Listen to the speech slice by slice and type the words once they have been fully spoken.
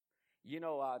You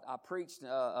know, I preached,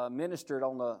 ministered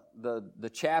on the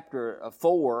chapter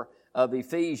 4 of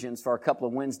Ephesians for a couple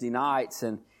of Wednesday nights,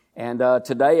 and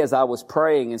today as I was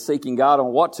praying and seeking God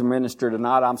on what to minister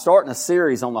tonight, I'm starting a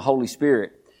series on the Holy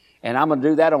Spirit, and I'm going to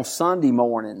do that on Sunday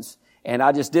mornings. And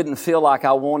I just didn't feel like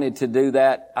I wanted to do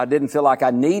that. I didn't feel like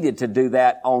I needed to do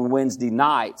that on Wednesday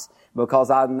nights because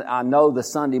I know the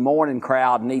Sunday morning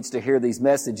crowd needs to hear these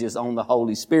messages on the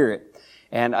Holy Spirit,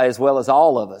 and as well as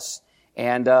all of us.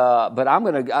 And, but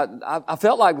I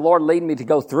felt like the Lord leading me to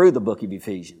go through the book of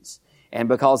Ephesians. And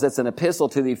because it's an epistle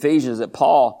to the Ephesians that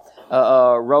Paul,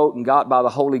 wrote and got by the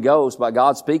Holy Ghost, by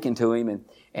God speaking to him.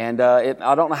 I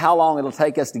don't know how long it'll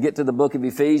take us to get to the book of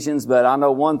Ephesians, but I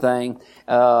know one thing,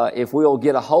 if we'll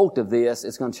get a hold of this,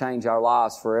 it's going to change our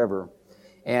lives forever.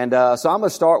 And, so I'm going to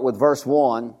start with verse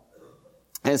 1.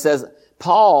 And it says,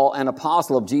 Paul, an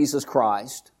apostle of Jesus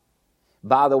Christ,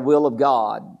 by the will of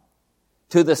God,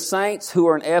 to the saints who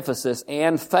are in Ephesus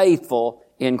and faithful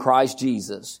in Christ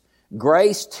Jesus,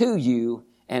 grace to you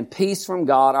and peace from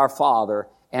God our Father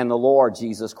and the Lord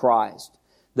Jesus Christ.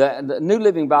 The New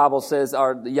Living Bible says,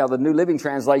 the New Living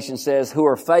Translation says, who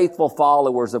are faithful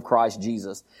followers of Christ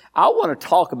Jesus. I want to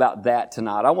talk about that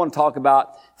tonight. I want to talk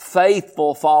about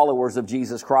faithful followers of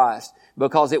Jesus Christ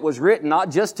because it was written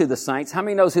not just to the saints. How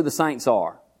many knows who the saints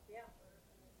are? Yeah.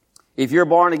 If you're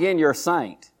born again, you're a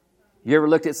saint. You ever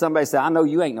looked at somebody and say, I know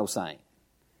you ain't no saint?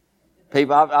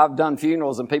 People, I've done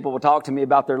funerals and people will talk to me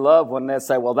about their loved one and they'll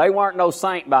say, well, they weren't no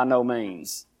saint by no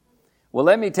means. Well,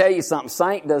 let me tell you something.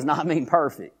 Saint does not mean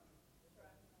perfect.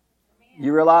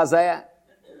 You realize that?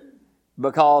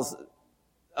 Because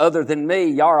other than me,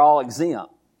 y'all are all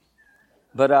exempt.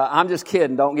 But I'm just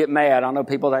kidding. Don't get mad. I know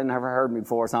people that never heard me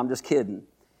before, so I'm just kidding.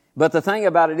 But the thing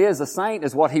about it is, a saint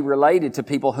is what he related to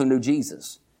people who knew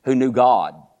Jesus, who knew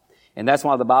God. And that's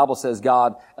why the Bible says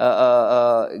God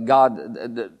on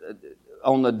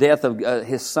the death of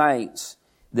His saints,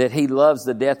 that He loves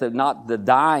the death of not the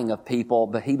dying of people,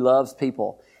 but He loves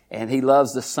people. And He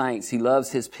loves the saints. He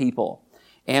loves His people.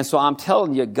 And so I'm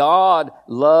telling you, God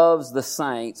loves the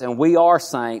saints, and we are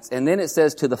saints. And then it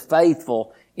says to the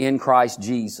faithful in Christ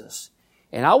Jesus.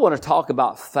 And I want to talk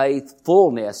about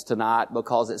faithfulness tonight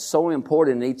because it's so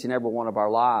important in each and every one of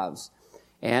our lives.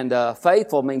 And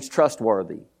faithful means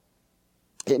trustworthy.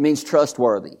 It means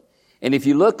trustworthy. And if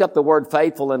you looked up the word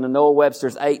faithful in the Noah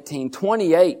Webster's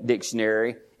 1828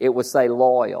 dictionary, it would say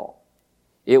loyal.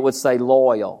 It would say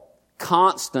loyal.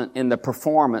 Constant in the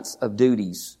performance of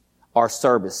duties or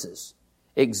services.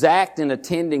 Exact in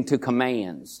attending to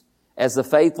commands. As a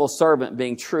faithful servant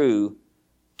being true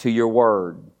to your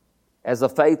word. As a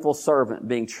faithful servant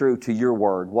being true to your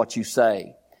word, what you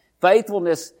say.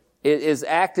 Faithfulness is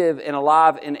active and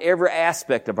alive in every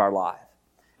aspect of our life.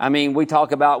 I mean, we can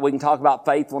talk about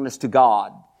faithfulness to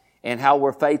God and how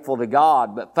we're faithful to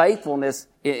God, but faithfulness,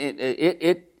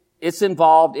 it's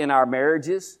involved in our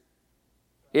marriages.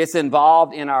 It's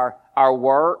involved in our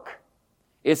work.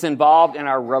 It's involved in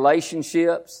our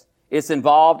relationships. It's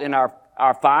involved in our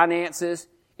finances.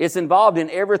 It's involved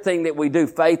in everything that we do,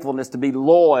 faithfulness to be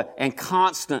loyal and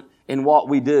constant in what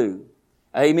we do.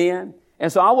 Amen?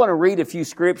 And so I want to read a few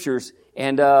scriptures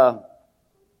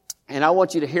and I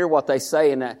want you to hear what they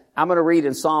say. And I'm going to read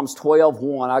in Psalms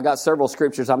 12:1. I got several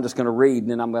scriptures I'm just going to read, and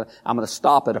then I'm going to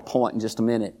stop at a point in just a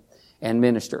minute and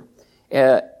minister.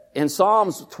 In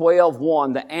Psalms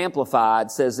 12:1, the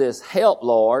Amplified says this: help,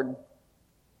 Lord,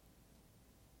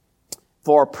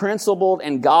 for principled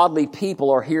and godly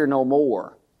people are here no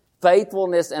more.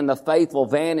 Faithfulness and the faithful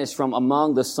vanish from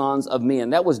among the sons of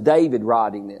men. That was David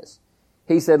writing this.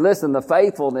 He said, listen, the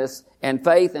faithfulness and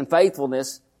faith and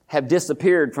faithfulness have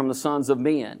disappeared from the sons of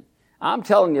men. I'm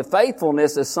telling you,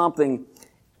 faithfulness is something,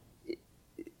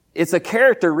 it's a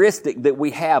characteristic that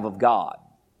we have of God.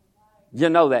 You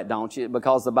know that, don't you?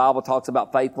 Because the Bible talks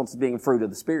about faithfulness being a fruit of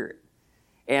the Spirit.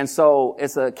 And so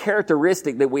it's a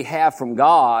characteristic that we have from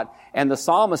God. And the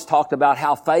psalmist talked about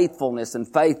how faithfulness and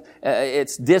faith,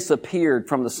 it's disappeared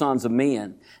from the sons of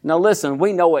men. Now listen,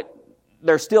 we know it,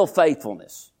 there's still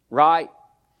faithfulness, right?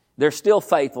 There's still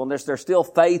faithfulness. There's still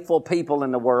faithful people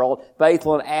in the world,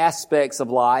 faithful in aspects of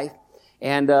life.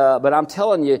 And, but I'm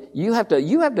telling you, you have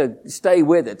to stay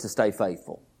with it to stay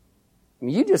faithful. I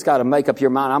mean, you just got to make up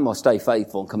your mind, I'm going to stay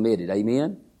faithful and committed.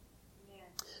 Amen?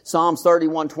 Psalms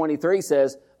 31:23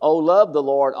 says, O love the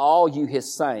Lord, all you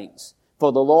His saints,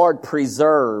 for the Lord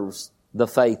preserves the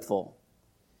faithful.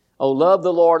 O love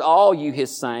the Lord, all you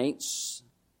His saints,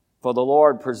 for the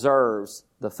Lord preserves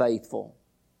the faithful.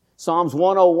 Psalms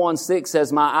 101:6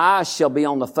 says, my eyes shall be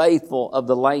on the faithful of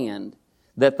the land,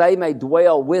 that they may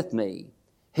dwell with me.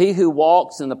 He who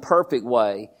walks in the perfect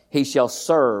way, he shall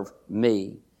serve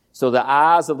me. So the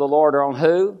eyes of the Lord are on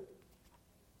who?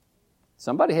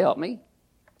 Somebody help me.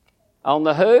 On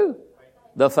the who?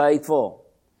 The faithful.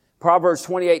 Proverbs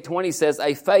 28:20 says,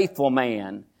 a faithful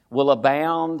man will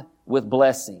abound with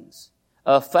blessings.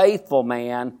 A faithful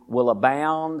man will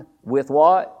abound with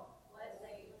what?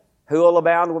 Blessings. Who will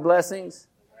abound with blessings?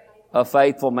 A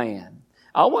faithful man.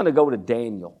 I want to go to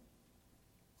Daniel.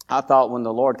 I thought when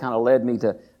the Lord kind of led me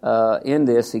to, in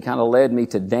this, He kind of led me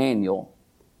to Daniel.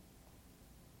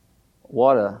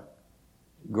 What a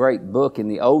great book in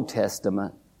the Old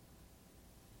Testament.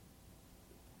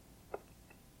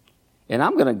 And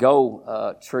I'm going to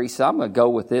go, Teresa, I'm going to go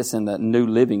with this in the New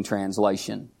Living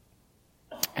Translation.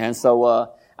 And so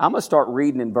I'm going to start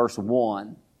reading in verse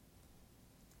 1.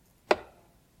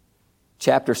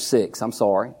 Chapter 6, I'm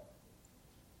sorry.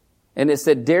 And it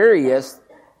said, Darius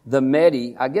the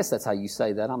Mede, I guess that's how you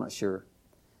say that, I'm not sure.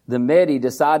 The Mede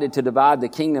decided to divide the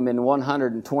kingdom in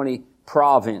 120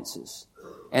 provinces,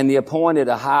 and he appointed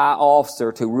a high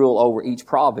officer to rule over each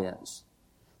province.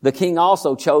 The king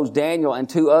also chose Daniel and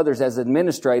 2 others as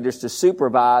administrators to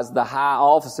supervise the high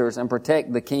officers and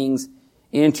protect the king's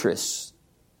interests.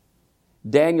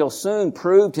 Daniel soon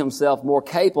proved himself more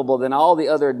capable than all the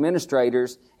other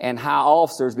administrators and high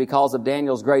officers because of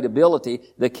Daniel's great ability.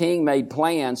 The king made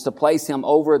plans to place him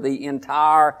over the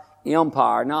entire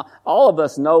empire. Now, all of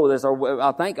us know this, or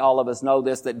I think all of us know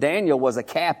this, that Daniel was a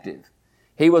captive.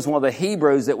 He was one of the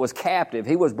Hebrews that was captive.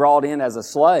 He was brought in as a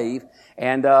slave,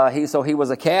 and he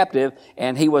was a captive,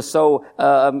 and he was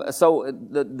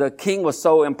the king was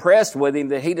so impressed with him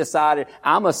that he decided,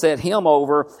 I'm going to set him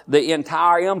over the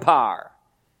entire empire.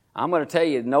 I'm going to tell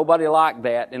you, nobody liked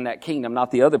that in that kingdom, not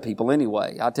the other people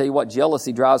anyway. I tell you what,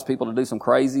 jealousy drives people to do some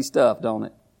crazy stuff, don't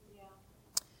it?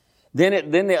 Yeah.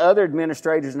 Then the other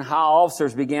administrators and high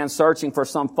officers began searching for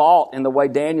some fault in the way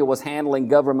Daniel was handling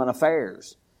government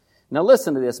affairs. Now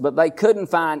listen to this, but they couldn't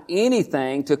find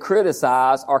anything to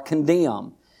criticize or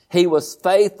condemn. He was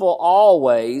faithful,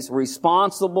 always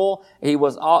responsible. He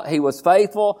was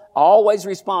faithful, always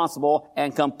responsible,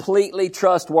 and completely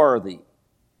trustworthy.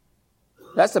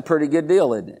 That's a pretty good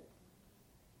deal, isn't it?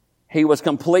 He was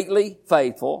completely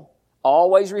faithful,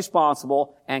 always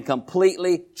responsible, and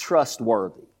completely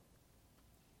trustworthy.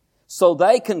 So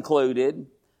they concluded,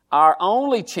 our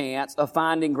only chance of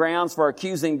finding grounds for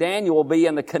accusing Daniel will be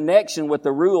in the connection with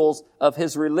the rules of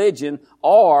his religion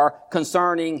or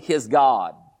concerning his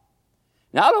God.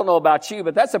 Now, I don't know about you,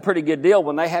 but that's a pretty good deal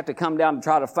when they have to come down and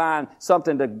try to find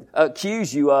something to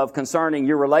accuse you of concerning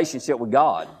your relationship with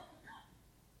God.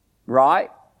 Right?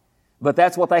 But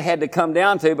that's what they had to come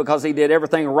down to because he did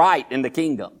everything right in the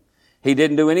kingdom. He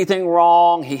didn't do anything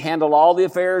wrong. He handled all the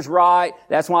affairs right.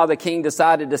 That's why the king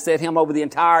decided to set him over the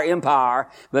entire empire.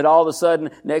 But all of a sudden,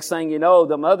 next thing you know,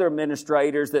 the other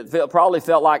administrators that probably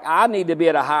felt like, I need to be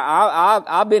at a higher,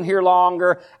 I've been here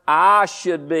longer. I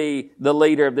should be the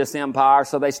leader of this empire.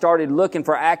 So they started looking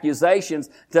for accusations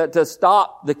to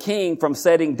stop the king from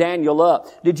setting Daniel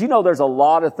up. Did you know there's a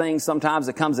lot of things sometimes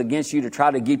that comes against you to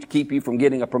try to keep you from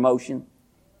getting a promotion?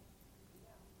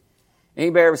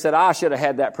 Anybody ever said, I should have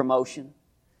had that promotion?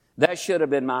 That should have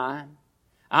been mine.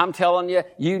 I'm telling you,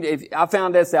 I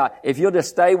found this out. If you'll just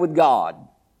stay with God,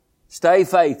 stay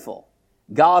faithful,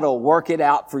 God will work it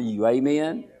out for you.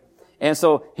 Amen? And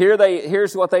so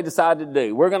here's what they decided to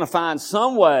do. We're going to find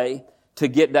some way to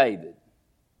get David.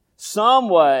 Some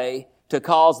way to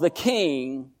cause the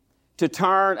king to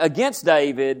turn against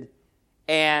David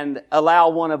and allow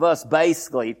one of us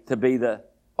basically to be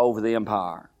over the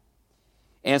empire.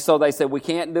 And so they said, we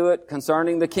can't do it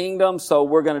concerning the kingdom, so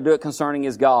we're going to do it concerning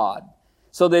his God.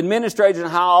 So the administrators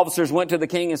and high officers went to the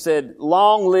king and said,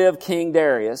 long live King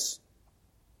Darius.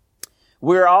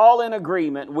 We're all in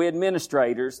agreement, we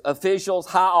administrators, officials,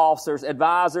 high officers,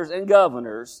 advisors, and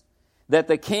governors, that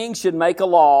the king should make a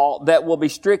law that will be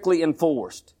strictly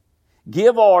enforced.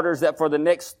 Give orders that for the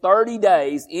next 30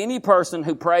 days, any person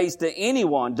who prays to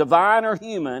anyone, divine or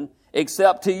human,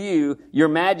 except to you, your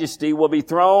majesty, will be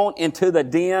thrown into the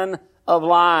den of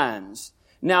lions.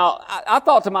 Now, I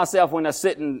thought to myself when I was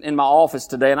sitting in my office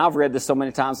today, and I've read this so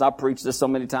many times, I've preached this so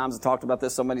many times, and talked about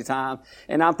this so many times,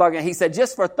 and I'm thinking, he said,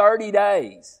 just for 30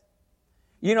 days.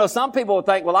 You know, some people would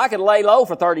think, well, I could lay low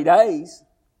for 30 days.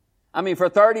 I mean, for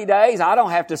 30 days, I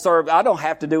don't have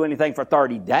to do anything for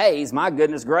 30 days. My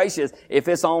goodness gracious, if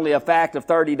it's only a fact of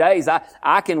 30 days,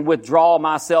 I can withdraw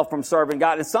myself from serving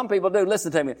God. And some people do.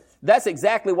 Listen to me. That's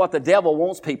exactly what the devil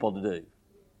wants people to do.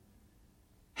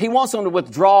 He wants them to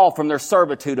withdraw from their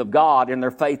servitude of God and their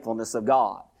faithfulness of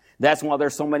God. That's why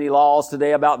there's so many laws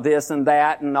today about this and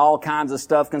that and all kinds of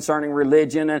stuff concerning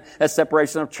religion and a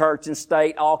separation of church and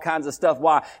state, all kinds of stuff.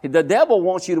 Why? The devil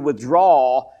wants you to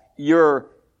withdraw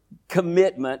your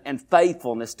commitment and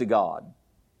faithfulness to God.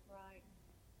 Right.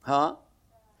 Huh?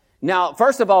 Now,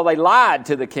 first of all, they lied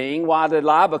to the king. Why did they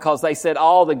lie? Because they said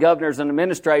all the governors and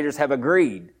administrators have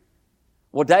agreed.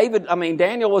 Well,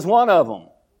 Daniel was one of them.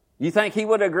 You think he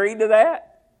would have agreed to that?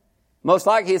 Most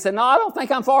likely he said, no, I don't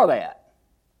think I'm for that.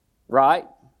 Right?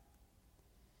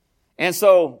 And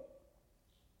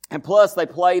plus they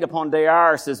played upon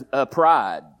Darius'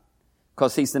 pride.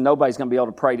 Because he said, nobody's going to be able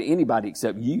to pray to anybody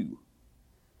except you.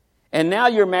 And now,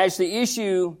 Your Majesty,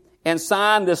 issue and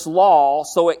sign this law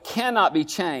so it cannot be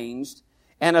changed,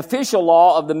 an official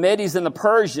law of the Medes and the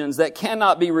Persians that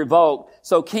cannot be revoked.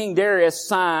 So King Darius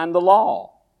signed the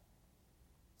law.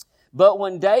 But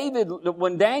when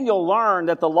Daniel learned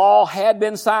that the law had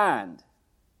been signed,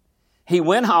 he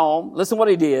went home. Listen what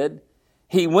he did.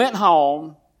 He went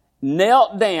home,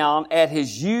 knelt down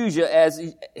as usual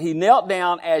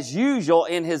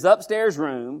in his upstairs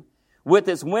room with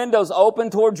its windows open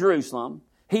toward Jerusalem.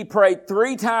 He prayed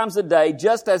 3 times a day,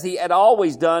 just as he had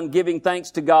always done, giving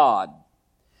thanks to God.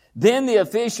 Then the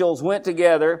officials went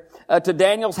together to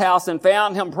Daniel's house and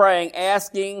found him praying,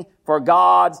 asking for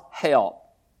God's help.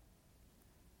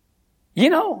 You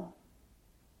know,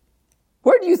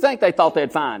 where do you think they thought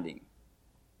they'd find him?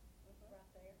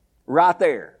 Right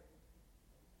there.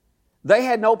 They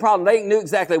had no problem. They knew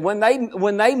exactly. When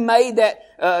they made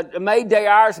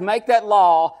Darius make that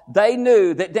law, they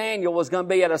knew that Daniel was going to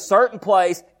be at a certain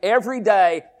place every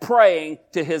day praying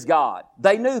to his God.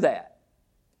 They knew that.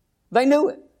 They knew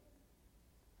it.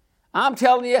 I'm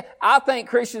telling you, I think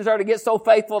Christians are to get so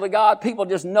faithful to God, people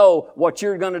just know what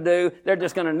you're going to do. They're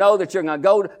just going to know that you're going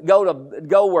to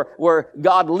go where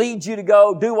God leads you to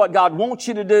go, do what God wants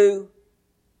you to do.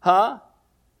 Huh?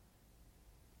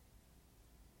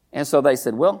 And so they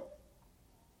said, well,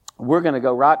 we're going to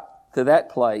go right to that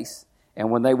place. And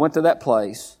when they went to that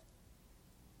place,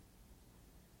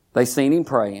 they seen him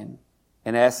praying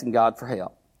and asking God for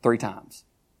help 3 times.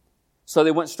 So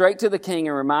they went straight to the king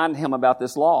and reminded him about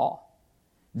this law.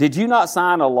 Did you not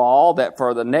sign a law that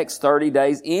for the next 30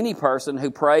 days, any person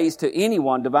who prays to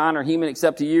anyone, divine or human,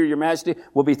 except to you, Your Majesty,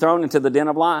 will be thrown into the den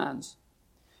of lions?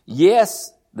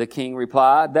 Yes, the king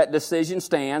replied, that decision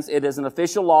stands. It is an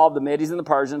official law of the Medes and the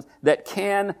Persians that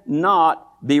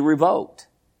cannot be revoked.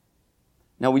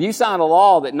 Now, when you sign a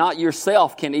law that not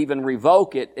yourself can even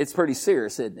revoke it, it's pretty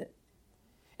serious, isn't it?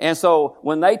 And so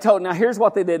when now here's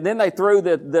what they did. Then they threw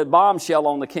the bombshell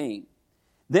on the king.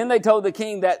 Then they told the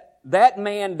king that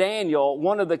man Daniel,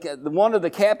 one of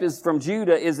the captives from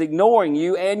Judah, is ignoring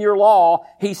you and your law.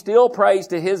 He still prays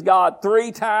to his God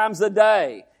 3 times a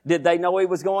day. Did they know he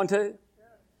was going to?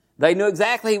 They knew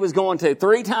exactly he was going to.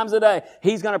 3 times a day.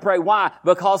 He's going to pray. Why?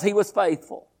 Because he was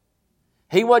faithful.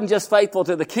 He wasn't just faithful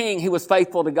to the king. He was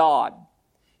faithful to God.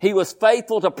 He was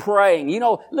faithful to praying. You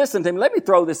know, listen to me. Let me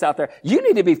throw this out there. You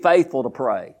need to be faithful to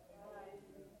pray.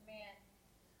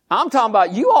 I'm talking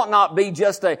about you ought not be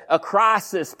just a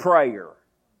crisis prayer.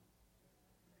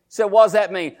 So what does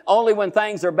that mean? Only when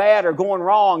things are bad or going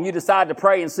wrong, you decide to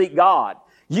pray and seek God.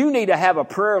 You need to have a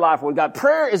prayer life with God.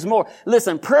 Prayer is more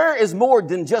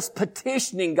than just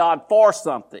petitioning God for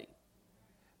something.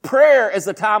 Prayer is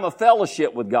a time of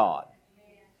fellowship with God.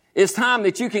 It's time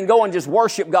that you can go and just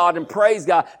worship God and praise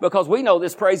God, because we know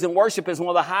this praise and worship is one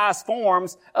of the highest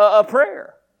forms of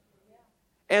prayer.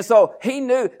 And so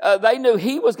they knew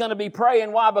he was going to be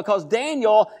praying. Why? Because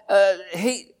Daniel,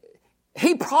 he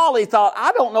probably thought,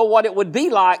 I don't know what it would be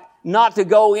like not to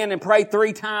go in and pray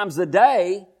 3 times a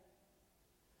day.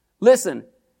 Listen,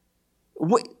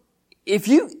 as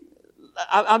your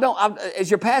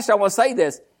pastor, I want to say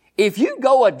this. If you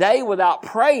go a day without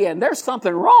praying, there's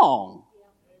something wrong.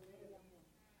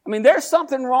 I mean, there's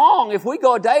something wrong if we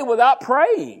go a day without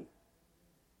praying.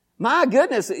 My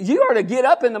goodness, you are to get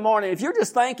up in the morning. If you're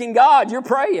just thanking God, you're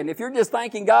praying. If you're just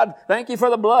thanking God, thank you for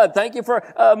the blood. Thank you for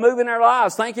moving our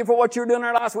lives. Thank you for what you're doing in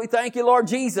our lives. We thank you, Lord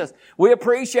Jesus. We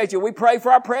appreciate you. We pray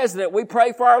for our president. We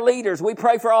pray for our leaders. We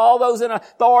pray for all those in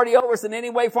authority over us in any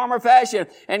way, form, or fashion.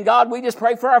 And God, we just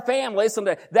pray for our family. Listen,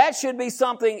 that should be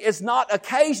something, it's not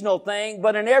occasional thing,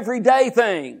 but an everyday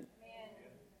thing.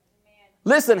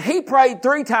 Listen, he prayed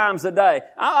 3 times a day.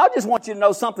 I just want you to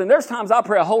know something. There's times I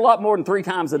pray a whole lot more than 3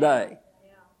 times a day.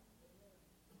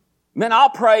 Man, I'll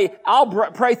pray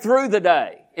through the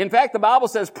day. In fact, the Bible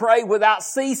says pray without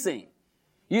ceasing.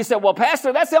 You said, well,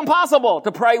 Pastor, that's impossible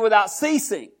to pray without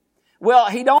ceasing. Well,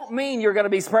 he don't mean you're going to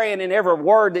be praying in every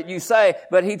word that you say,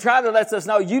 but he tried to let us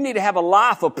know you need to have a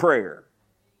life of prayer.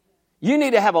 You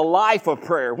need to have a life of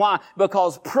prayer. Why?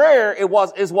 Because prayer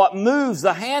is what moves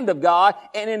the hand of God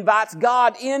and invites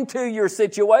God into your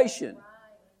situation.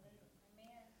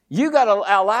 You got to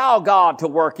allow God to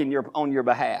work on your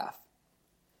behalf.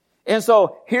 And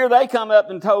so here they come up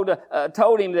and told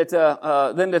him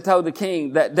that, then they told the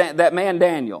king that man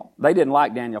Daniel. They didn't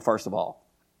like Daniel, first of all.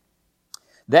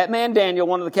 That man Daniel,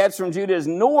 one of the captains from Judah, is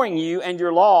knowing you and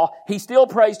your law. He still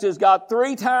prays to his God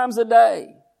 3 times a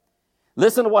day.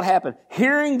 Listen to what happened.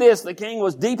 Hearing this, the king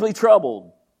was deeply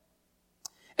troubled.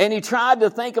 And he tried to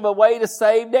think of a way to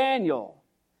save Daniel.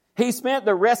 He spent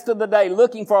the rest of the day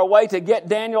looking for a way to get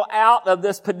Daniel out of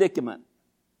this predicament.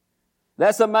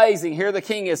 That's amazing. Here the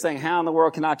king is saying, how in the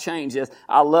world can I change this?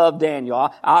 I love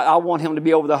Daniel. I want him to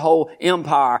be over the whole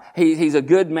empire. He's a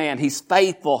good man. He's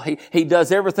faithful. He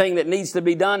does everything that needs to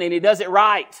be done, and he does it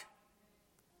right.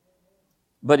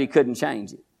 But he couldn't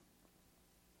change it.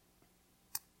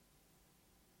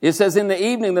 It says, in the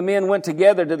evening the men went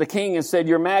together to the king and said,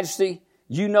 Your Majesty,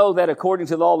 you know that according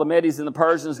to the law of the Medes and the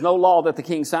Persians, no law that the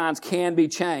king signs can be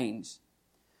changed.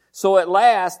 So at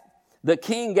last, the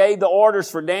king gave the orders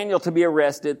for Daniel to be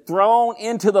arrested, thrown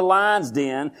into the lion's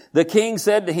den. The king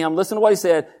said to him, listen to what he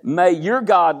said, may your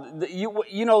God,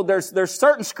 you know, there's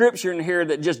certain scripture in here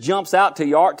that just jumps out to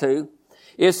you, ought to.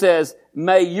 It says,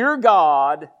 may your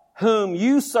God, whom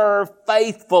you serve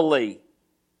faithfully,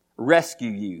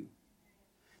 rescue you.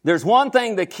 There's one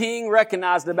thing the king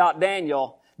recognized about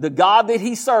Daniel. The God that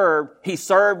he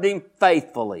served him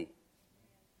faithfully.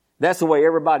 That's the way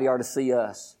everybody ought to see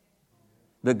us.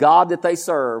 The God that they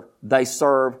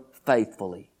serve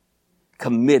faithfully,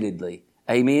 committedly.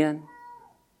 Amen.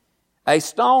 A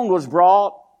stone was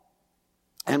brought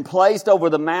and placed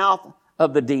over the mouth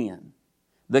of the den.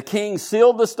 The king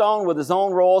sealed the stone with his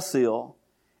own royal seal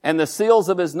and the seals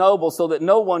of his nobles so that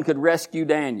no one could rescue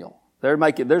Daniel. They're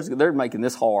making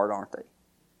this hard, aren't they?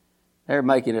 They're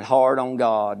making it hard on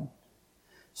God.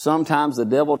 Sometimes the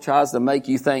devil tries to make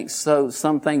you think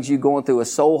some things you're going through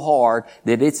is so hard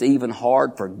that it's even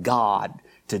hard for God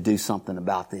to do something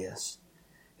about this.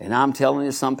 And I'm telling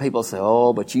you, some people say,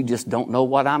 oh, but you just don't know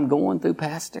what I'm going through,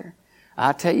 Pastor.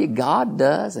 I tell you, God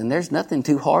does, and there's nothing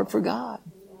too hard for God.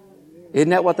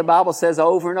 Isn't that what the Bible says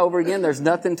over and over again? There's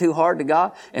nothing too hard to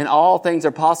God, and all things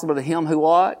are possible to him who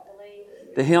what?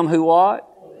 To him who what?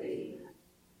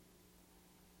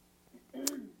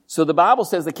 So the Bible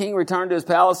says the king returned to his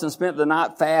palace and spent the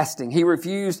night fasting. He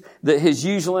refused his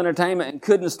usual entertainment and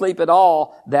couldn't sleep at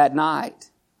all that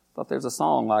night. I thought there's a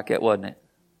song like that, wasn't it?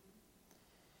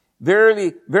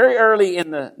 Very early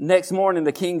in the next morning,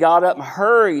 the king got up and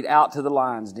hurried out to the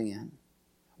lion's den.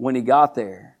 When he got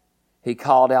there, he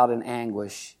called out in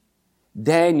anguish,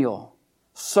 Daniel,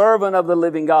 servant of the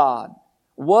living God,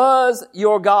 was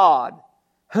your God,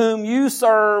 whom you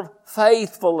serve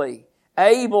faithfully,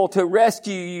 able to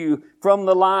rescue you from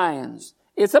the lions.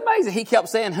 It's amazing. He kept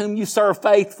saying, whom you serve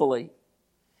faithfully.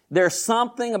 There's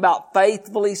something about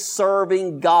faithfully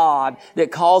serving God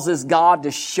that causes God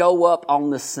to show up on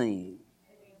the scene.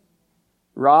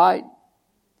 Right?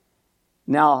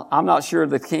 Now, I'm not sure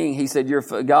the king, he said, your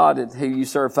God who you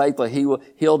serve faithfully,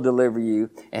 he'll deliver you.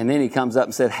 And then he comes up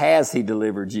and said, has he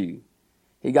delivered you?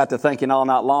 He got to thinking all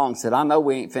night long, said, I know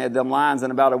we ain't fed them lions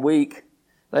in about a week.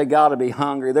 They got to be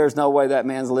hungry. There's no way that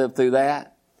man's lived through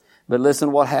that. But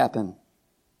listen what happened.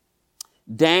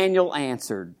 Daniel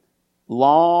answered,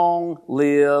 long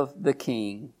live the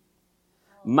king.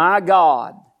 My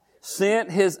God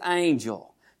sent his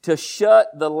angel to shut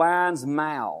the lions'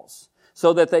 mouths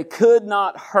so that they could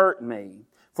not hurt me.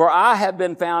 For I have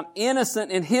been found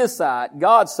innocent in his sight,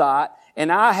 God's sight,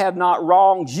 and I have not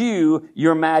wronged you,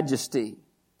 your majesty.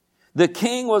 The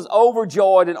king was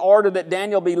overjoyed and ordered that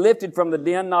Daniel be lifted from the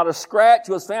den. Not a scratch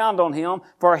was found on him,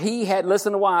 for he had,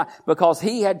 listen to why, because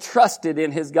he had trusted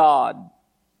in his God.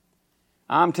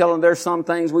 I'm telling you, there's some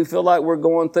things we feel like we're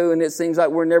going through and it seems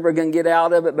like we're never going to get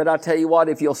out of it. But I tell you what,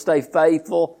 if you'll stay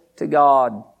faithful to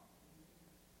God.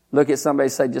 Look at somebody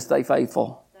and say, just stay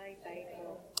faithful. Stay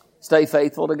faithful. Stay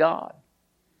faithful to God.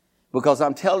 Because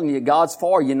I'm telling you, God's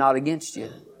for you, not against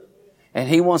you. And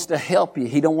He wants to help you.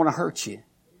 He don't want to hurt you.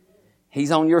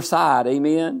 He's on your side.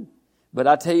 Amen. But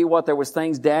I tell you what, there was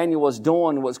things Daniel was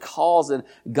doing was causing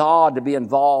God to be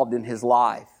involved in his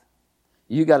life.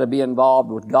 You got to be involved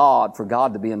with God for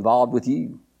God to be involved with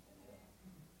you.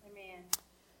 Amen.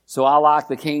 So I like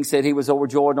the king said he was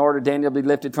overjoyed and ordered Daniel to be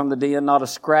lifted from the den. Not a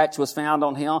scratch was found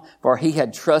on him, for he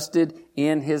had trusted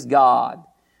in his God.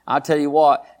 I tell you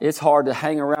what, it's hard to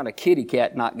hang around a kitty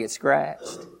cat and not get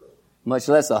scratched, much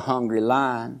less a hungry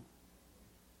lion.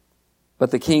 But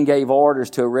the king gave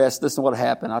orders to arrest. Listen to what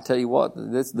happened. I'll tell you what,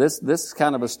 this is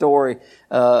kind of a story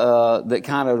that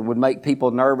kind of would make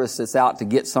people nervous that's out to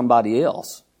get somebody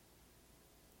else.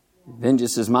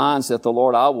 Vengeance is mine, saith the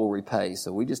Lord, I will repay.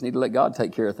 So we just need to let God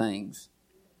take care of things.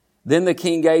 Then the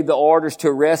king gave the orders to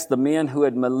arrest the men who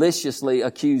had maliciously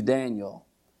accused Daniel.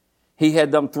 He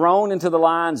had them thrown into the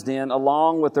lion's den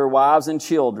along with their wives and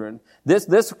children.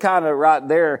 This kind of right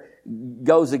there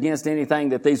goes against anything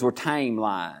that these were tame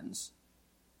lions.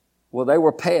 Well, they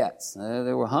were pets.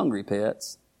 They were hungry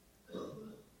pets.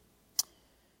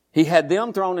 He had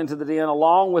them thrown into the den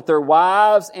along with their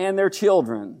wives and their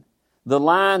children. The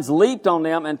lions leaped on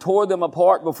them and tore them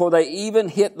apart before they even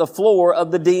hit the floor of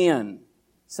the den.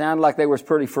 Sounded like they were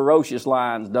pretty ferocious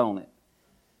lions, don't it?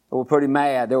 They were pretty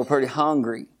mad. They were pretty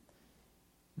hungry.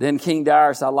 Then King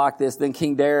Darius, I like this, then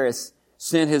King Darius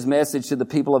sent his message to the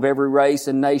people of every race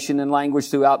and nation and language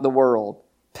throughout the world.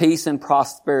 Peace and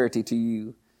prosperity to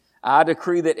you. I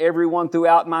decree that everyone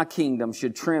throughout my kingdom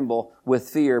should tremble with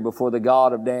fear before the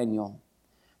God of Daniel.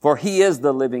 For He is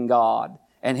the living God,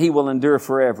 and He will endure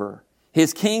forever.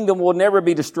 His kingdom will never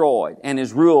be destroyed, and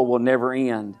His rule will never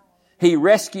end. He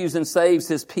rescues and saves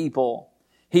His people.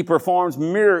 He performs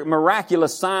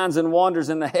miraculous signs and wonders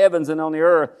in the heavens and on the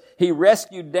earth. He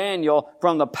rescued Daniel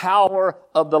from the power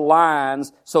of the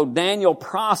lions. So Daniel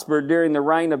prospered during the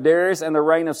reign of Darius and the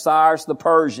reign of Cyrus the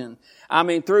Persian.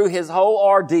 Through his whole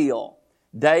ordeal,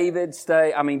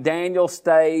 Daniel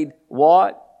stayed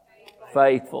what?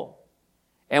 Faithful.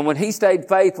 And when he stayed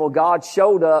faithful, God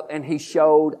showed up and He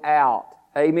showed out.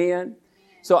 Amen.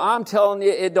 So I'm telling you,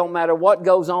 it don't matter what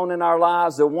goes on in our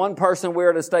lives. The one person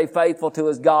we're to stay faithful to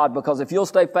is God. Because if you'll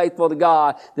stay faithful to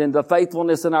God, then the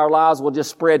faithfulness in our lives will just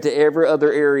spread to every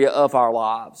other area of our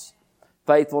lives.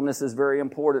 Faithfulness is very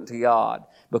important to God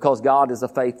because God is a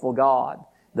faithful God.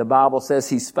 The Bible says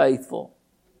He's faithful.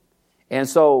 And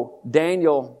so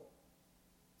Daniel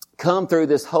come through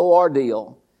this whole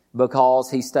ordeal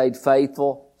because he stayed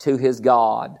faithful to his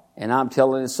God. And I'm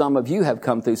telling you, some of you have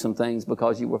come through some things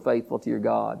because you were faithful to your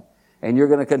God. And you're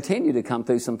going to continue to come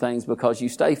through some things because you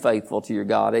stay faithful to your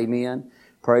God. Amen.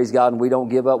 Praise God. And we don't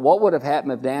give up. What would have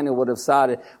happened if Daniel would have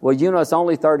decided, well, it's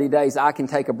only 30 days. I can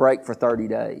take a break for 30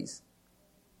 days.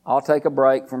 I'll take a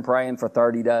break from praying for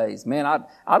 30 days. Man,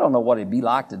 I don't know what it'd be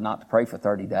like to not to pray for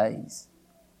 30 days.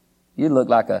 You'd look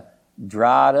like a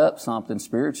dried up something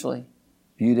spiritually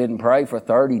if you didn't pray for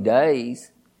 30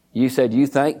 days. You said, you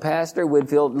think, Pastor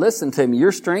Whitfield, listen to me.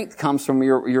 Your strength comes from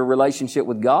your relationship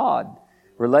with God,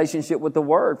 relationship with the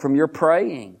Word, from your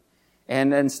praying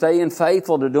and staying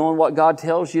faithful to doing what God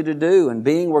tells you to do and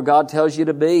being where God tells you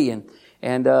to be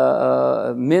and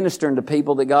ministering to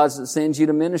people that God sends you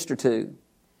to minister to.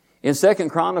 In 2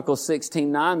 Chronicles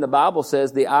 16:9, the Bible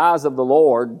says, the eyes of the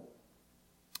Lord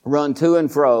run to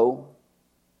and fro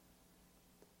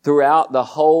throughout the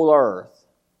whole earth.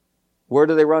 Where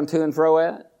do they run to and fro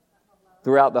at?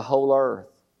 Throughout the whole earth,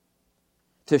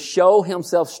 to show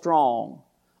Himself strong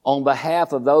on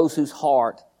behalf of those whose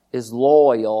heart is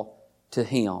loyal to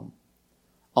Him.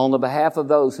 On the behalf of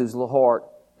those whose heart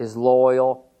is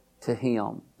loyal to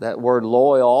Him. That word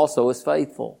loyal also is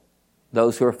faithful.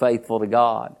 Those who are faithful to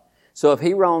God. So if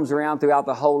He roams around throughout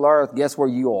the whole earth, guess where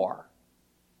you are?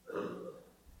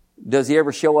 Does He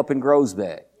ever show up in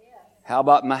Groesbeck? How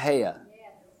about Mahia?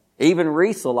 Even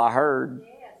Riesel, I heard.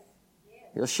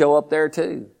 He'll show up there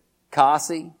too.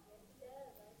 Kasi.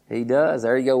 He does.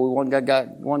 There you go. We got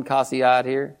one Kasi out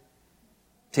here.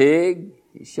 Tig.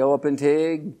 He show up in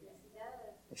Tig.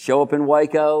 Show up in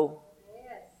Waco.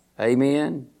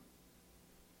 Amen.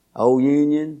 Old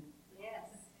Union.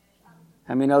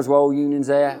 How many knows where Old Union's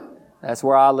at? That's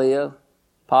where I live.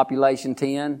 Population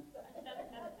 10.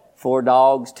 4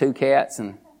 dogs, 2 cats,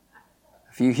 and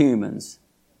a few humans.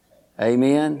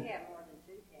 Amen.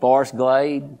 Forest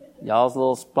Glade. Y'all's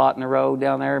little spot in the road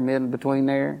down there, mid between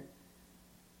there.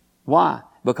 Why?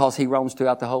 Because He roams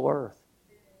throughout the whole earth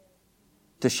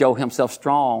to show Himself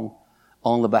strong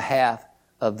on the behalf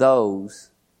of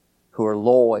those who are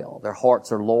loyal. Their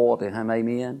hearts are loyal to Him.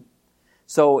 Amen.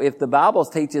 So if the Bible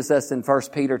teaches us in 1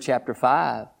 Peter chapter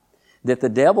 5 that the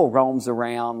devil roams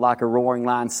around like a roaring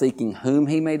lion seeking whom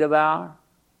he may devour,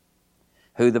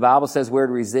 who the Bible says we're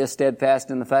to resist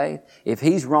steadfast in the faith. If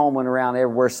he's roaming around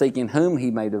everywhere seeking whom he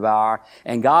may devour,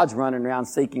 and God's running around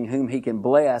seeking whom He can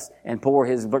bless and pour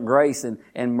His grace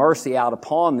and mercy out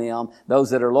upon them, those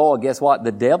that are loyal, guess what?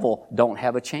 The devil don't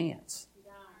have a chance.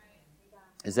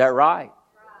 Is that right?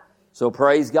 So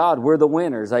praise God, we're the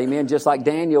winners. Amen. Just like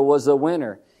Daniel was a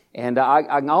winner. And I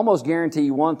can almost guarantee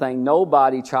you one thing,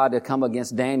 nobody tried to come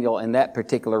against Daniel in that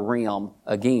particular realm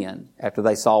again after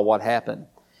they saw what happened.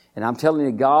 And I'm telling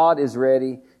you, God is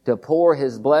ready to pour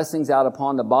His blessings out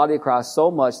upon the body of Christ so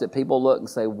much that people look and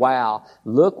say, wow,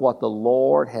 look what the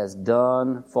Lord has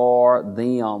done for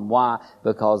them. Why?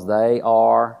 Because they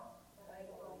are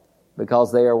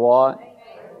what?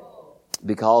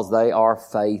 because they are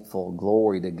faithful.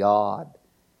 Glory to God.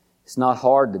 It's not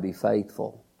hard to be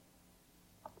faithful.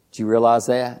 Do you realize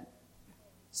that?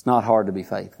 It's not hard to be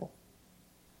faithful.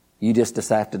 You just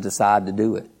have to decide to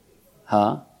do it.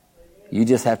 Huh? You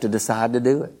just have to decide to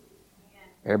do it.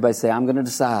 Everybody say, I'm going to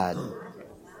decide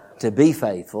to be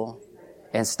faithful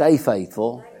and stay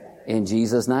faithful in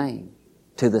Jesus' name.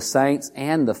 To the saints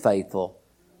and the faithful,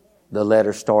 the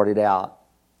letter started out.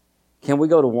 Can we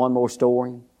go to one more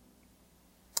story?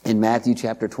 In Matthew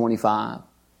chapter 25.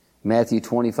 Matthew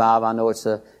 25, I know it's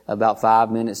about 5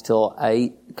 minutes till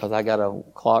 8 because I got a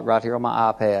clock right here on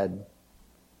my iPad.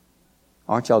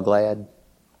 Aren't y'all glad?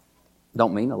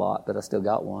 Don't mean a lot, but I still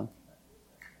got one.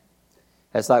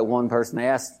 That's like one person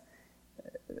asked,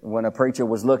 when a preacher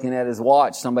was looking at his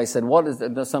watch, somebody said,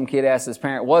 some kid asked his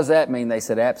parent, what does that mean? They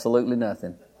said, absolutely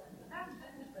nothing.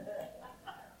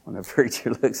 When a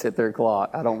preacher looks at their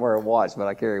clock, I don't wear a watch, but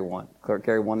I carry one. I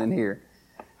carry one in here.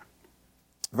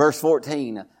 Verse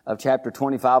 14 of chapter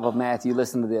 25 of Matthew,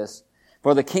 listen to this.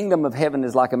 For the kingdom of heaven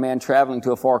is like a man traveling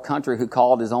to a far country who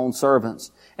called his own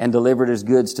servants and delivered his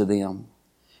goods to them.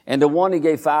 And to one he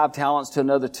gave 5 talents, to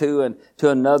another 2, and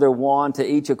to another 1, to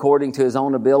each according to his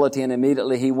own ability, and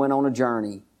immediately he went on a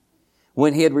journey.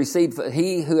 When he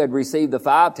who had received the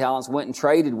 5 talents went and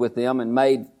traded with them and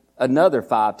made another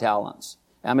 5 talents.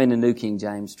 I'm in the New King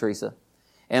James, Teresa.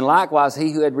 And likewise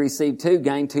he who had received 2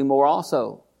 gained 2 more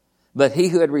also. But he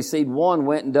who had received 1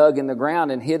 went and dug in the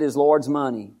ground and hid his Lord's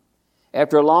money.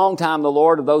 After a long time the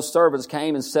Lord of those servants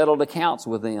came and settled accounts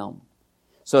with them.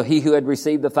 So he who had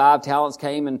received the 5 talents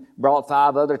came and brought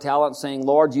 5 other talents, saying,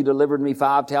 Lord, you delivered me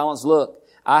 5 talents. Look,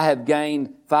 I have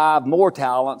gained 5 more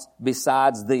talents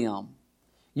besides them.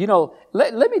 You know,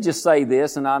 let me just say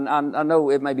this, and I know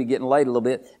it may be getting late a little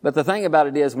bit, but the thing about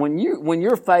it is, when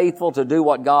you're faithful to do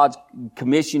what God's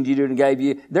commissioned you to do and gave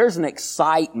you, there's an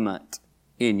excitement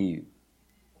in you.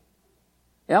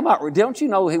 Don't you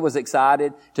know he was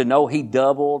excited to know he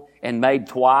doubled and made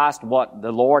twice what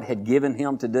the Lord had given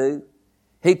him to do?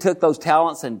 He took those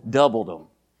talents and doubled them.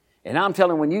 And I'm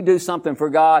telling you, when you do something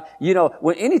for God, you know,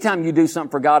 anytime you do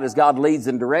something for God as God leads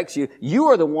and directs you, you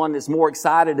are the one that's more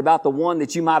excited about the one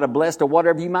that you might have blessed or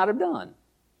whatever you might have done.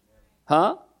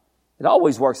 Huh? It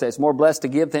always works that it's more blessed to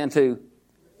give than to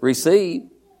receive.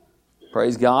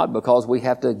 Praise God, because we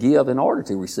have to give in order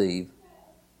to receive.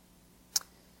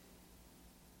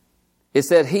 It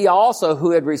said, he also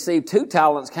who had received 2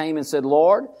 talents came and said,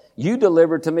 Lord, you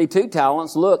delivered to me 2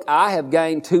 talents. Look, I have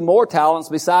gained 2 more talents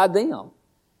beside them.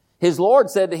 His Lord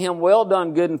said to him, well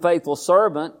done, good and faithful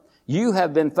servant. You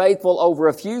have been faithful over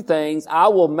a few things. I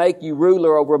will make you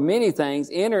ruler over many things.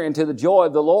 Enter into the joy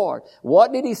of the Lord.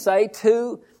 What did he say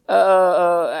to,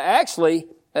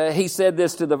 he said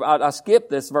this to I skipped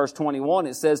this verse 21.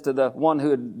 It says to the one who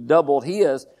had doubled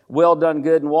his, well done,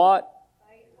 good and what?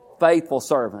 Faithful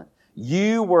servant.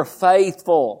 You were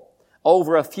faithful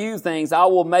over a few things. I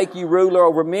will make you ruler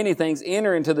over many things.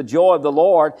 Enter into the joy of the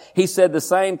Lord. He said the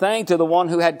same thing to the one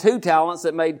who had 2 talents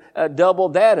that made double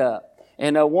that up.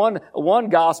 And one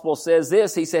gospel says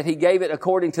this. He said he gave it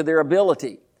according to their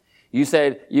ability. You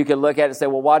could look at it and say,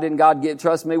 well, why didn't God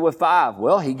trust me with 5?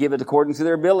 Well, he gave it according to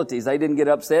their abilities. They didn't get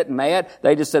upset and mad.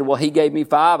 They just said, well, he gave me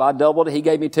 5. I doubled it. He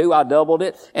gave me 2. I doubled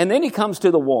it. And then he comes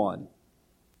to the 1.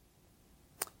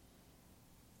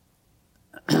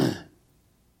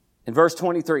 In verse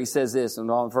 23 says this, and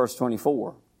on verse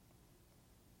 24.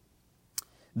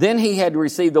 Then he had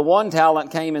received the 1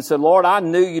 talent, came and said, Lord, I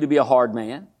knew you to be a hard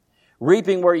man,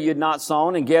 reaping where you had not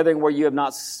sown and gathering where you have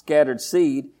not scattered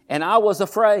seed. And I was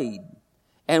afraid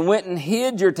and went and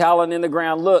hid your talent in the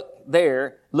ground. Look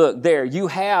there, you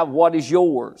have what is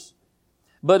yours.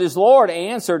 But his Lord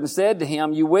answered and said to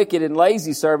him, you wicked and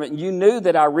lazy servant, you knew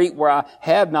that I reap where I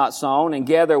have not sown and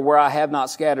gather where I have not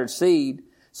scattered seed.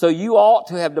 So you ought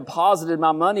to have deposited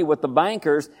my money with the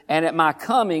bankers, and at my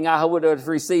coming I would have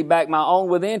received back my own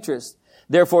with interest.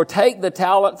 Therefore take the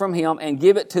talent from him and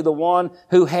give it to the one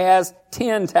who has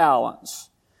 10 talents.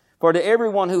 For to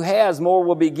everyone who has, more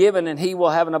will be given, and he will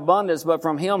have an abundance. But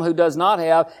from him who does not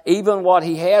have, even what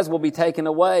he has will be taken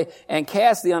away. And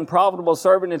cast the unprofitable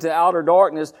servant into outer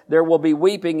darkness. There will be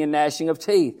weeping and gnashing of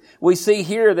teeth. We see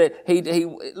here that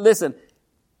listen,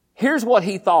 here's what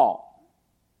he thought.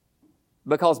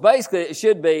 Because basically it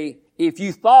should be, if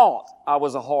you thought I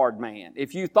was a hard man,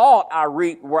 if you thought I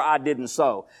reaped where I didn't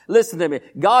sow. Listen to me.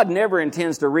 God never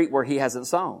intends to reap where he hasn't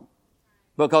sown.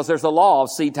 Because there's a law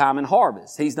of seed time and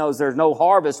harvest. He knows there's no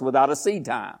harvest without a seed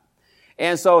time.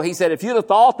 And so he said, if you'd have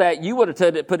thought that, you would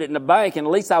have put it in the bank, and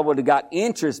at least I would have got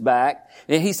interest back.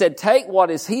 And he said, take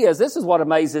what is his. This is what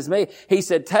amazes me. He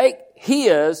said, take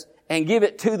his and give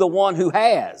it to the one who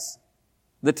has.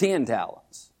 the 10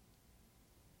 talents.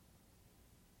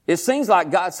 It seems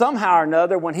like God, somehow or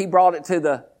another, when He brought it to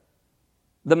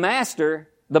the master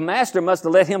must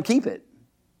have let him keep it.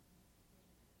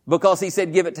 Because He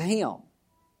said, give it to him.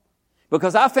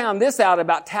 Because I found this out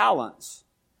about talents.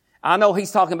 I know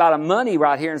He's talking about a money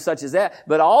right here and such as that,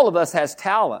 but all of us has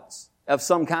talents of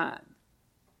some kind.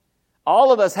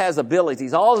 All of us has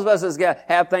abilities. All of us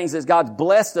have things that God's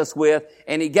blessed us with,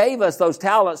 and He gave us those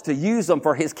talents to use them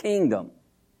for His kingdom.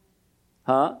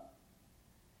 Huh?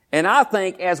 And I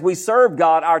think as we serve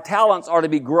God, our talents are to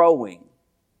be growing.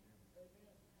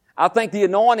 I think the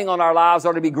anointing on our lives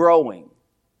are to be growing.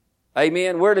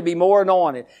 Amen. We're to be more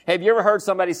anointed. Have you ever heard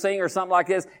somebody sing or something like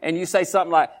this, and you say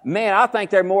something like, man, I think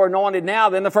they're more anointed now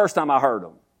than the first time I heard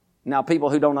them? Now, people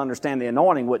who don't understand the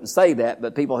anointing wouldn't say that,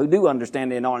 but people who do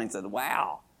understand the anointing said,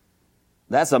 wow,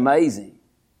 that's amazing.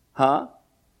 Huh?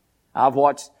 I've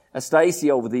watched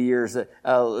Stacy over the years.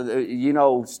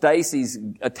 Stacy's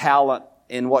talent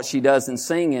in what she does in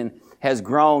singing has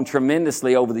grown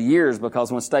tremendously over the years,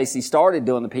 because when Stacy started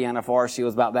doing the piano for us, she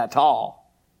was about that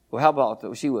tall. Well, how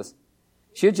about she was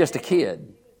just a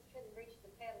kid.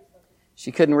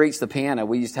 She couldn't reach the piano.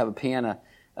 We used to have a piano,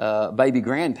 baby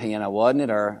grand piano, wasn't it?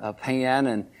 Or a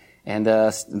pan, and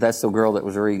that's the girl that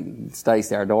was reading,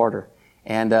 Stacy, our daughter.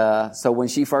 And so when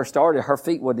she first started, her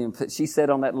feet wouldn't even, she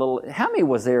sat on that little, how many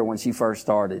was there when she first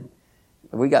started?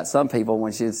 We got some people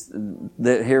when she's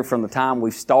here from the time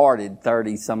we started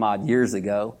 30 some odd years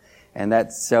ago, and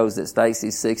that shows that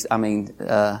Stacy's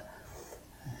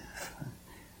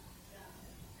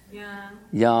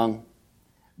young.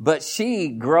 But she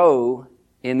grow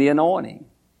in the anointing.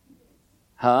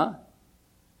 Huh?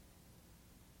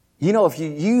 You know, if you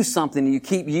use something and you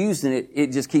keep using it,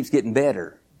 it just keeps getting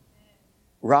better.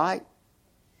 Right?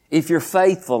 If you're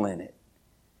faithful in it.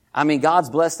 I mean, God's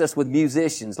blessed us with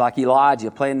musicians like Elijah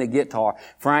playing the guitar.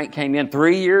 Frank came in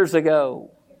 3 years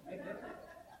ago.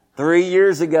 3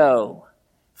 years ago.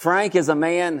 Frank is a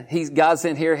man, God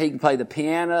sent here, he can play the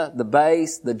piano, the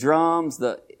bass, the drums,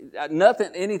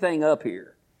 anything up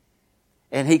here.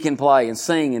 And he can play and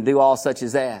sing and do all such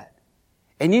as that.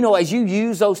 And you know, as you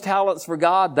use those talents for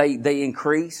God, they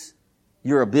increase.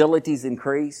 Your abilities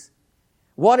increase.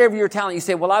 Whatever your talent, you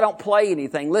say, well, I don't play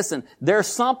anything. Listen, there's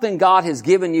something God has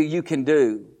given you can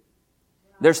do.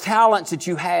 There's talents that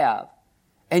you have.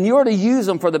 And you're to use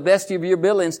them for the best of your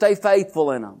ability and stay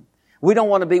faithful in them. We don't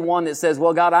want to be one that says,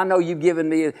 well, God, I know you've given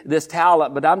me this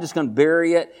talent, but I'm just going to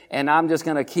bury it and I'm just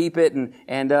going to keep it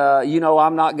and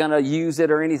I'm not going to use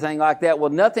it or anything like that. Well,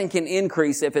 nothing can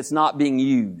increase if it's not being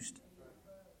used.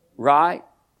 Right?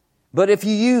 But if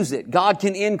you use it, God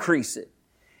can increase it.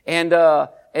 And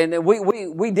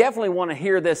we definitely want to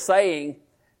hear this saying,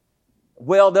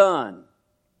 well done,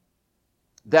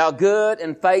 thou good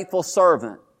and faithful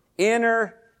servant.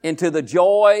 Enter into the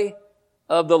joy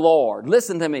of the Lord.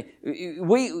 Listen to me.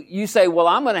 You say, well,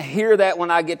 I'm going to hear that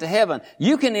when I get to heaven.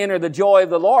 You can enter the joy of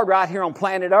the Lord right here on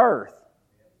planet Earth.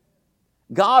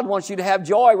 God wants you to have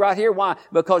joy right here. Why?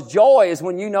 Because joy is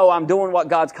when you know I'm doing what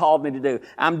God's called me to do.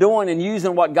 I'm doing and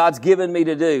using what God's given me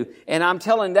to do. And I'm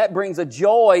telling you, that brings a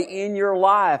joy in your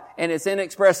life, and it's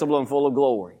inexpressible and full of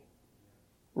glory.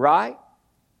 Right?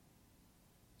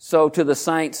 So to the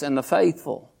saints and the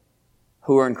faithful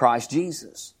who are in Christ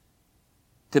Jesus,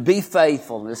 to be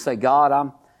faithful and to say,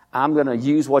 God, I'm going to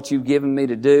use what you've given me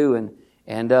to do,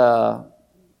 and I'm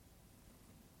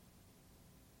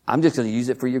just going to use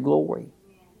it for your glory.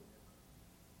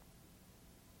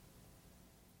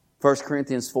 1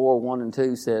 Corinthians 4, 1 and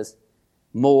 2 says,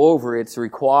 moreover, it's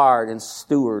required in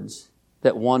stewards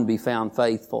that one be found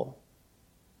faithful.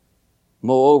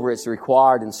 Moreover, it's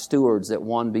required in stewards that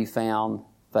one be found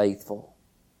faithful.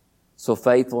 So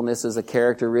faithfulness is a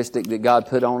characteristic that God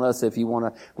put on us. If you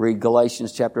want to read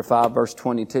Galatians chapter 5, verse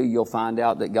 22, you'll find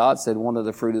out that God said one of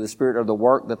the fruit of the Spirit, or the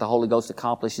work that the Holy Ghost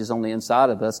accomplishes on the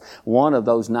inside of us, one of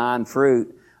those 9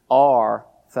 fruit are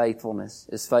faithfulness,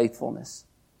 is faithfulness.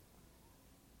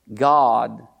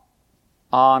 God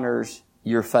honors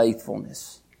your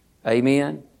faithfulness.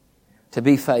 Amen? To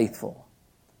be faithful.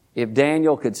 If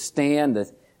Daniel could stand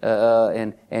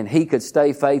and he could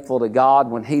stay faithful to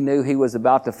God when he knew he was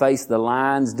about to face the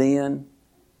lion's den,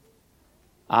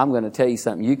 I'm going to tell you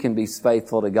something. You can be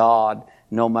faithful to God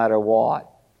no matter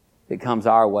what that comes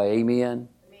our way. Amen?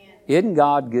 Amen. Isn't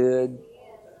God good?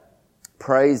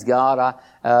 Praise God.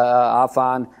 I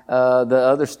find the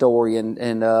other story in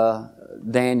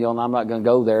Daniel, and I'm not going to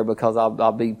go there because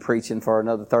I'll be preaching for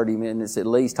another 30 minutes at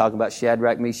least, talking about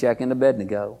Shadrach, Meshach, and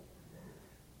Abednego.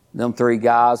 Them 3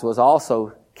 guys was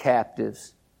also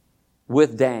captives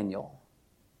with Daniel.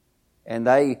 And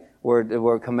they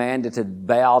were commanded to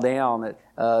bow down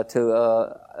to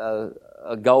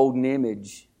a golden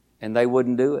image, and they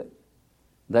wouldn't do it.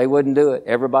 They wouldn't do it.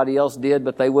 Everybody else did,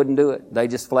 but they wouldn't do it. They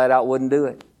just flat out wouldn't do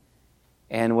it.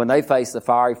 And when they faced the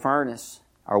fiery furnace,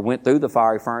 or went through the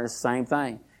fiery furnace, same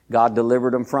thing. God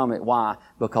delivered them from it. Why?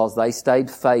 Because they stayed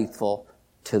faithful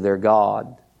to their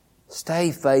God.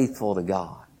 Stay faithful to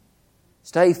God.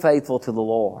 Stay faithful to the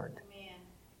Lord. Amen.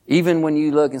 Even when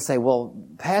you look and say, well,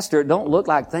 Pastor, it don't look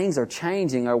like things are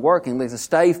changing or working. Listen,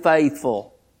 stay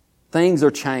faithful. Things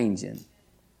are changing.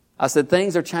 I said,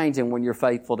 things are changing when you're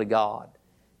faithful to God.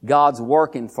 God's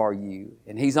working for you,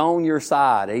 and He's on your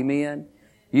side. Amen?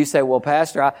 You say, well,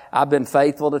 Pastor, I've been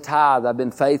faithful to tithe. I've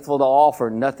been faithful to offer.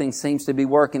 Nothing seems to be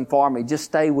working for me. Just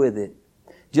stay with it.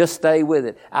 Just stay with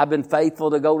it. I've been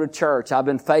faithful to go to church. I've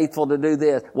been faithful to do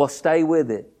this. Well, stay with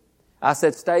it. I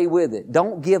said, stay with it.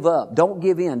 Don't give up. Don't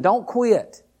give in. Don't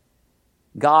quit.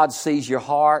 God sees your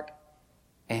heart,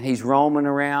 and He's roaming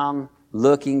around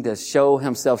looking to show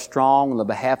Himself strong on the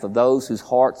behalf of those whose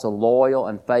hearts are loyal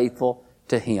and faithful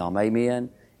to Him. Amen.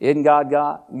 Isn't God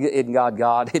God? Isn't God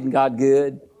God? Isn't God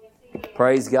good?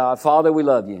 Praise God. Father, we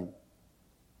love You.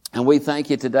 And we thank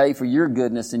You today for Your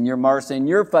goodness and Your mercy and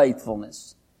Your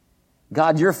faithfulness.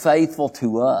 God, You're faithful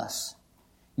to us.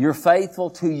 You're faithful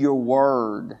to Your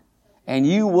Word. And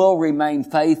You will remain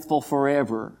faithful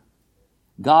forever.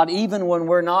 God, even when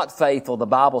we're not faithful, the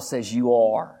Bible says You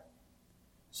are.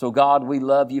 So God, we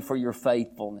love You for Your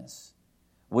faithfulness.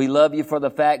 We love You for the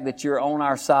fact that You're on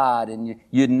our side, and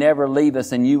You'd never leave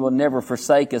us, and You will never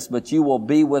forsake us, but You will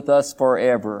be with us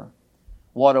forever.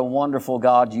 What a wonderful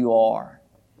God You are.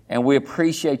 And we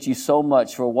appreciate You so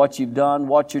much for what You've done,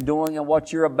 what You're doing, and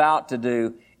what You're about to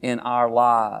do in our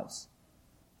lives.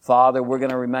 Father, we're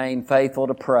going to remain faithful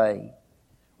to pray.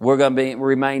 We're going to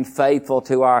remain faithful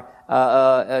to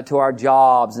our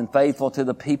jobs, and faithful to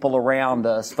the people around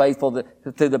us, faithful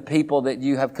to the people that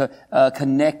You have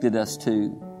connected us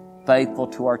to, faithful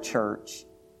to our church,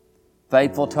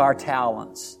 faithful to our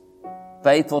talents,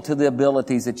 faithful to the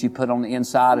abilities that You put on the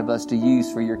inside of us to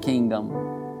use for Your kingdom.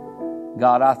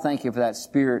 God, I thank You for that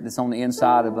Spirit that's on the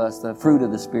inside of us, the fruit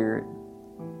of the Spirit,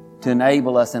 to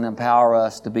enable us and empower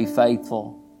us to be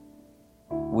faithful.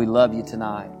 We love You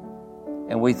tonight.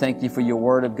 And we thank You for Your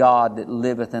Word of God that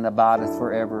liveth and abideth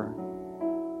forever.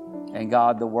 And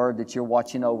God, the Word that You're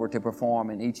watching over to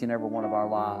perform in each and every one of our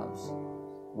lives.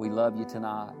 We love You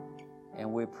tonight.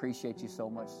 And we appreciate You so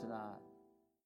much tonight.